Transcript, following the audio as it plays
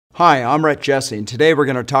Hi, I'm Rhett Jesse, and today we're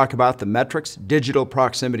going to talk about the Metrix Digital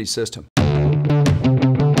Proximity System.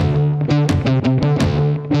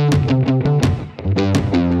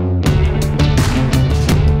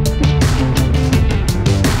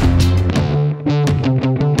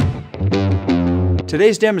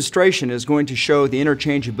 Today's demonstration is going to show the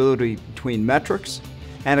interchangeability between metrics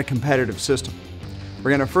and a competitive system.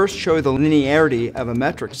 We're going to first show the linearity of a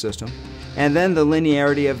metric system, and then the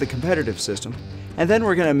linearity of the competitive system. And then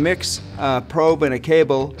we're going to mix a probe and a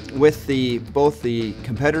cable with both the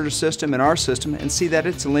competitor system and our system and see that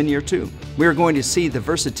it's linear too. We're going to see the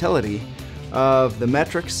versatility of the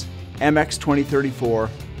Metrix MX2034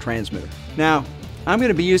 transmitter. Now, I'm going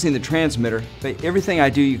to be using the transmitter, but everything I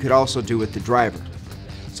do you could also do with the driver.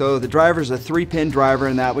 So the driver is a 3-pin driver,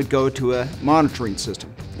 and that would go to a monitoring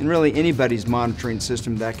system. And really anybody's monitoring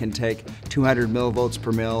system that can take 200 millivolts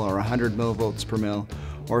per mil or 100 millivolts per mil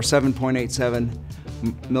or 7.87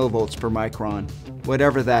 millivolts per micron,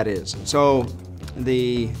 whatever that is. So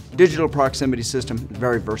the digital proximity system is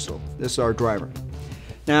very versatile. This is our driver.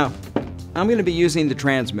 Now, I'm going to be using the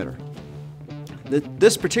transmitter.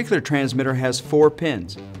 This particular transmitter has 4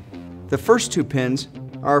 pins. The first 2 pins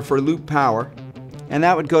are for loop power, and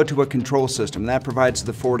that would go to a control system. That provides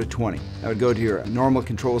the 4 to 20. That would go to your normal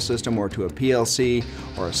control system or to a PLC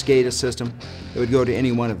or a SCADA system. It would go to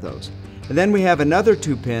any one of those. And then we have another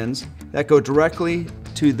 2 pins that go directly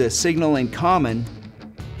to the signal in common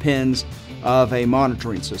pins of a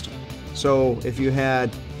monitoring system. So if you had,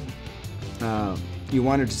 you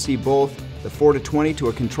wanted to see both the 4 to 20 to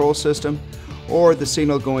a control system or the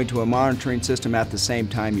signal going to a monitoring system at the same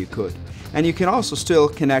time, you could. And you can also still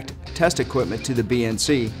connect test equipment to the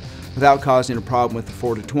BNC without causing a problem with the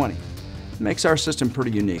 4 to 20. It makes our system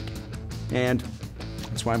pretty unique, and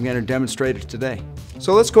that's why I'm going to demonstrate it today.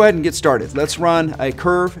 So let's go ahead and get started. Let's run a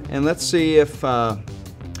curve and let's see if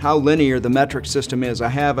how linear the metric system is. I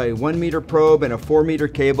have a 1 meter probe and a 4 meter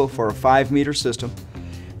cable for a 5 meter system,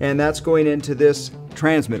 and that's going into this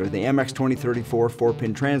transmitter, the MX2034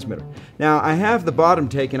 4-pin transmitter. Now I have the bottom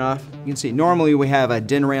taken off. You can see normally we have a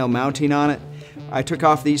DIN rail mounting on it. I took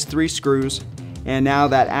off these 3 screws, and now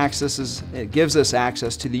that it gives us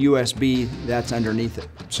access to the USB that's underneath it.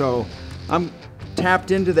 So I'm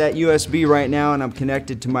tapped into that USB right now, and I'm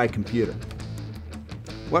connected to my computer.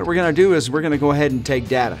 What we're going to do is we're going to go ahead and take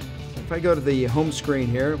data. If I go to the home screen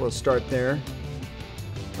here, we'll start there.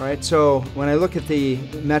 All right, so when I look at the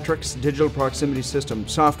Metrix Digital Proximity System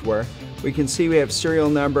software, we can see we have serial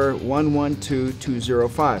number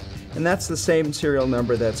 112205, and that's the same serial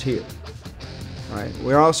number that's here. All right,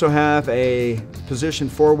 we also have a position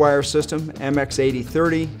 4-wire system,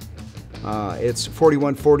 MX8030. It's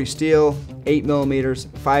 4140 steel, 8 millimeters,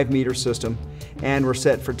 5 meter system, and we're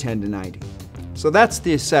set for 10 to 90. So that's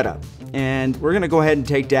the setup, and we're going to go ahead and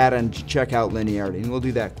take data and check out linearity, and we'll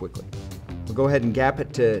do that quickly. We'll go ahead and gap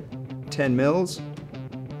it to 10 mils.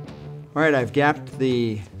 All right, I've gapped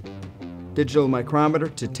the digital micrometer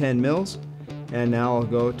to 10 mils, and now I'll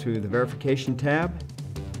go to the verification tab,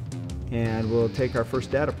 and we'll take our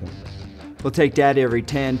first data point. We'll take data every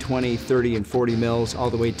 10, 20, 30, and 40 mils all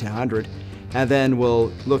the way to 100, and then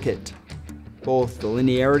we'll look at both the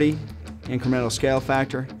linearity, incremental scale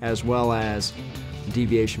factor, as well as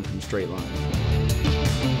deviation from straight line.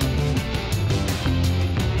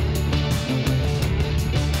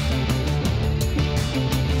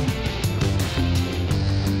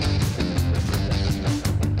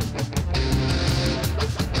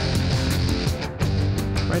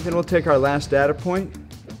 All right, then we'll take our last data point.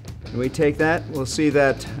 When we take that, we'll see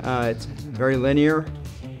that it's very linear,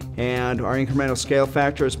 and our incremental scale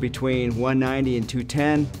factor is between 190 and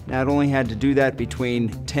 210. Now, it only had to do that between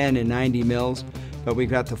 10 and 90 mils, but we've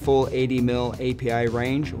got the full 80 mil API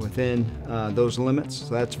range within those limits,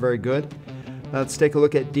 so that's very good. Let's take a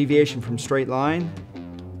look at deviation from straight line.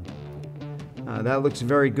 That looks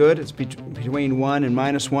very good. It's between 1 and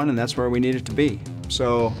 -1, and that's where we need it to be.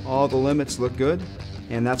 So all the limits look good,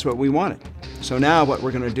 and that's what we wanted. So now what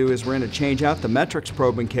we're going to do is we're going to change out the Metrix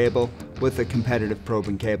probing cable with the competitive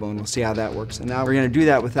probing cable, and we'll see how that works. And now we're going to do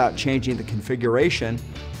that without changing the configuration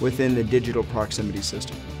within the digital proximity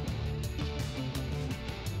system.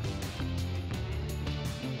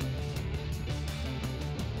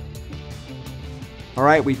 All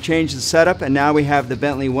right, we've changed the setup, and now we have the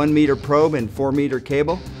Bentley 1 meter probe and 4 meter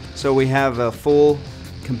cable. So we have a full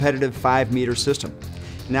competitive 5 meter system.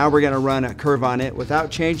 Now we're going to run a curve on it without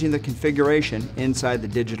changing the configuration inside the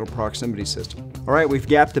digital proximity system. All right, we've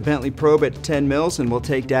gapped the Bentley probe at 10 mils, and we'll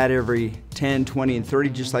take data every 10, 20, and 30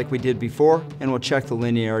 just like we did before, and we'll check the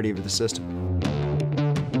linearity of the system.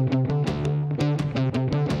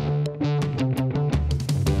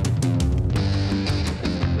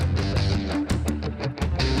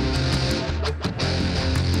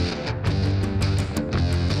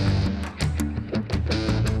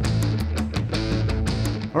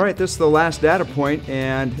 All right, this is the last data point,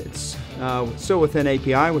 and it's still within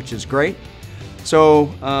API, which is great. So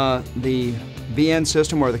the VN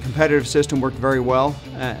system, or the competitive system, worked very well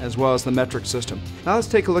as the Metrix system. Now let's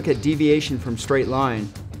take a look at deviation from straight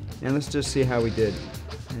line, and let's just see how we did.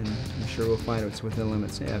 And I'm sure we'll find it's within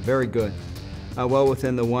limits. Yeah, very good. Well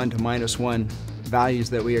within the 1 to -1 values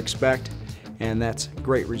that we expect, and that's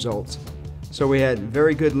great results. So we had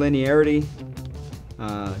very good linearity.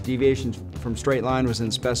 Deviation from straight line was in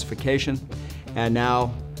specification, and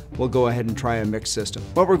now we'll go ahead and try a mixed system.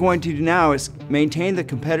 What we're going to do now is maintain the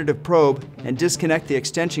competitive probe and disconnect the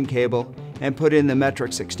extension cable and put in the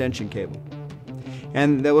Metrix extension cable.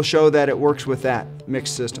 And that will show that it works with that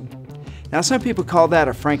mixed system. Now some people call that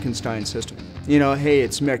a Frankenstein system. You know, hey,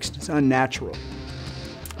 it's mixed, it's unnatural.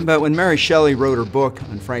 But when Mary Shelley wrote her book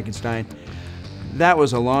on Frankenstein, that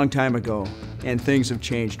was a long time ago, and things have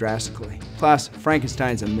changed drastically. Plus,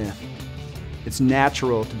 Frankenstein's a myth. It's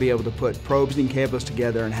natural to be able to put probes and cables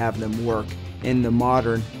together and have them work in the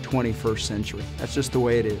modern 21st century. That's just the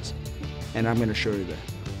way it is, and I'm going to show you that.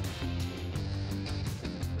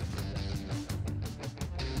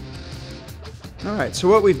 All right, so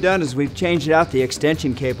what we've done is we've changed out the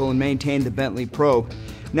extension cable and maintained the Bentley probe.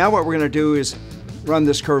 Now what we're going to do is run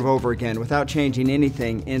this curve over again without changing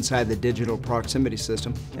anything inside the digital proximity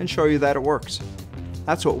system and show you that it works.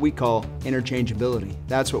 That's what we call interchangeability.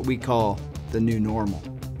 That's what we call the new normal.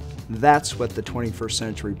 That's what the 21st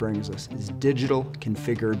century brings us, is digital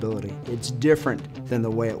configurability. It's different than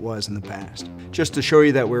the way it was in the past. Just to show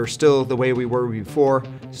you that we're still the way we were before,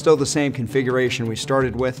 still the same configuration we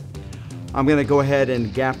started with, I'm going to go ahead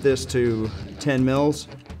and gap this to 10 mils.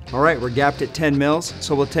 All right, we're gapped at 10 mils,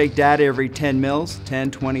 so we'll take data every 10 mils,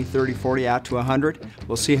 10, 20, 30, 40, out to 100.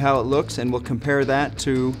 We'll see how it looks, and we'll compare that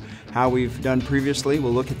to how we've done previously.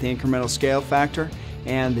 We'll look at the incremental scale factor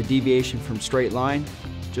and the deviation from straight line,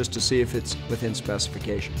 just to see if it's within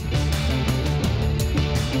specification.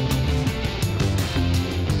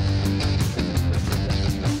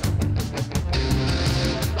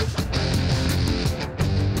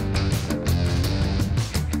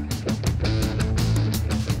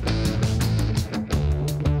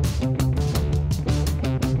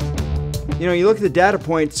 You know, you look at the data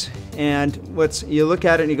points, and you look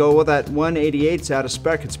at it and you go, well, that 188's out of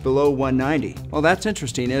spec, it's below 190. Well, that's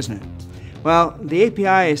interesting, isn't it? Well, the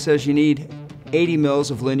API says you need 80 mils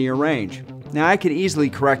of linear range. Now, I could easily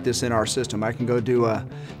correct this in our system. I can go do a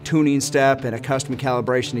tuning step and a custom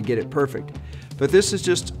calibration to get it perfect. But this is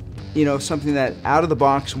just, you know, something that out of the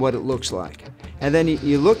box, what it looks like. And then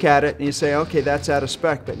you look at it and you say, okay, that's out of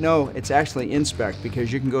spec. But no, it's actually in spec,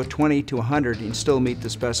 because you can go 20 to 100 and still meet the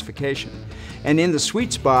specification. And in the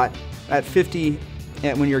sweet spot at 50,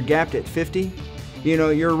 when you're gapped at 50, you know,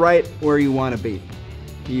 you're right where you want to be.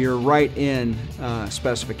 You're right in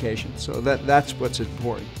specification. So that's what's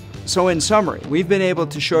important. So in summary, we've been able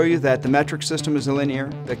to show you that the Metrix system is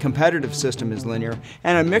linear, the competitive system is linear,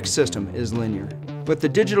 and a mixed system is linear. With the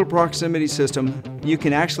digital proximity system, you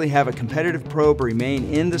can actually have a competitive probe remain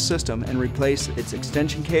in the system and replace its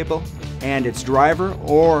extension cable and its driver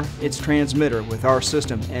or its transmitter with our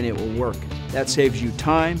system, and it will work. That saves you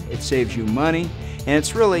time, it saves you money, and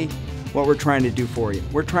it's really what we're trying to do for you.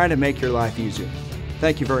 We're trying to make your life easier.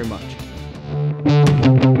 Thank you very much.